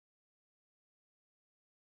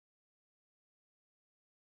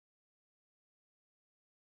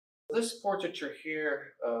This portraiture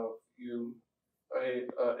here of you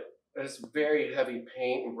is very heavy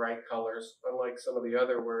paint and bright colors, unlike some of the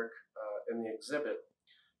other work in the exhibit.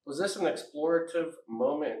 Was this an explorative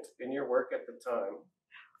moment in your work at the time?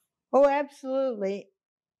 Oh, absolutely.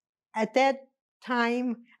 At that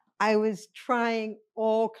time, I was trying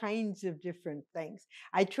all kinds of different things.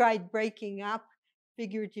 I tried breaking up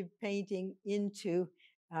figurative painting into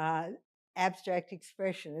uh, abstract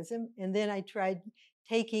expressionism, and then I tried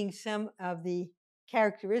taking some of the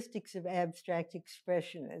characteristics of abstract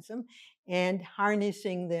expressionism and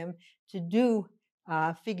harnessing them to do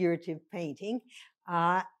figurative painting.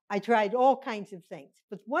 I tried all kinds of things,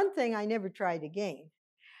 but one thing I never tried again.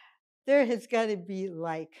 There has got to be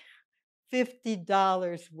like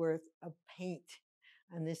 $50 worth of paint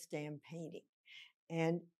on this damn painting.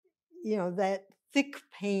 And, you know, that thick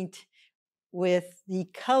paint with the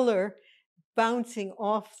color bouncing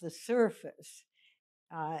off the surface,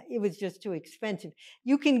 it was just too expensive.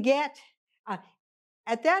 You can get,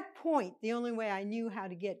 at that point, the only way I knew how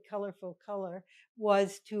to get colorful color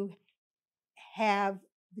was to have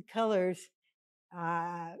the colors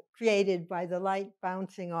created by the light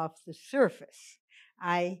bouncing off the surface.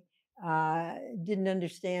 I didn't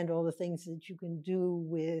understand all the things that you can do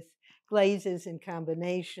with glazes and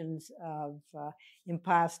combinations of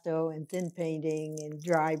impasto and thin painting and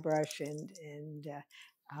dry brush and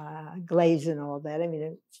glaze and all that. I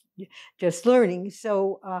mean, it's just learning.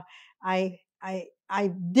 So I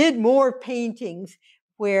did more paintings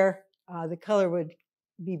where the color would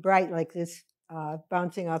be bright like this,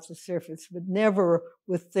 bouncing off the surface, but never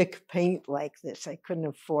with thick paint like this. I couldn't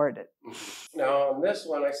afford it. Now, on this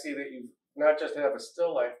one, I see that you not just have a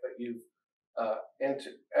still life, but you've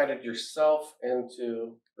added yourself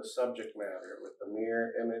into the subject matter with the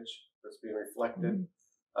mirror image that's being reflected.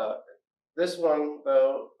 Mm-hmm. This one,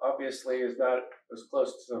 though, obviously is not as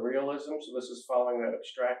close to the realism, so this is following that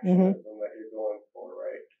abstractionism that you're going for,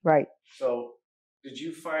 right? Right. So, did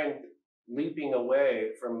you find leaping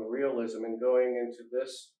away from the realism and going into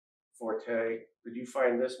this forte, did you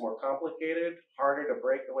find this more complicated, harder to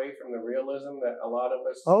break away from the realism that a lot of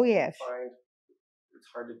us find it's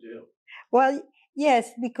hard to do? Well,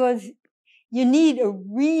 yes, because you need a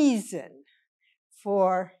reason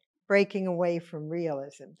for breaking away from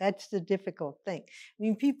realism. That's the difficult thing. I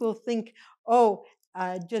mean, people think, oh,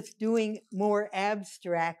 just doing more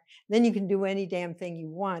abstract, then you can do any damn thing you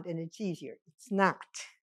want and it's easier. It's not.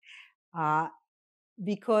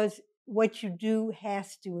 Because what you do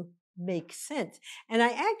has to make sense. And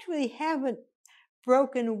I actually haven't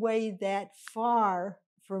broken away that far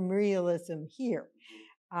from realism here.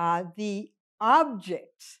 The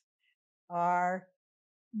objects are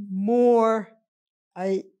more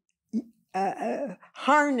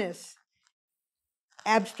harness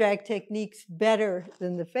abstract techniques better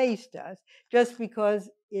than the face does, just because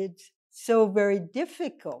it's so very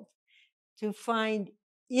difficult to find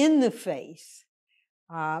in the face,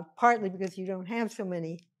 partly because you don't have so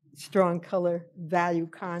many strong color value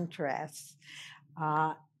contrasts,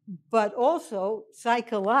 but also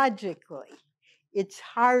psychologically, it's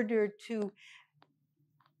harder to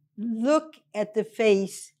look at the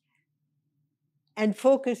face and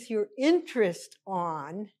focus your interest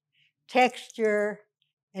on texture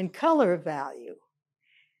and color value.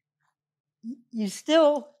 You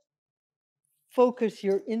still focus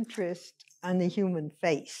your interest on the human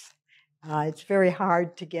face. It's very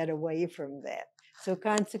hard to get away from that. So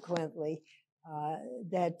consequently,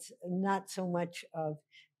 that's not so much of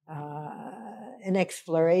an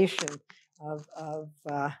exploration of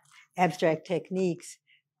abstract techniques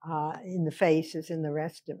in the face as in the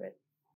rest of it.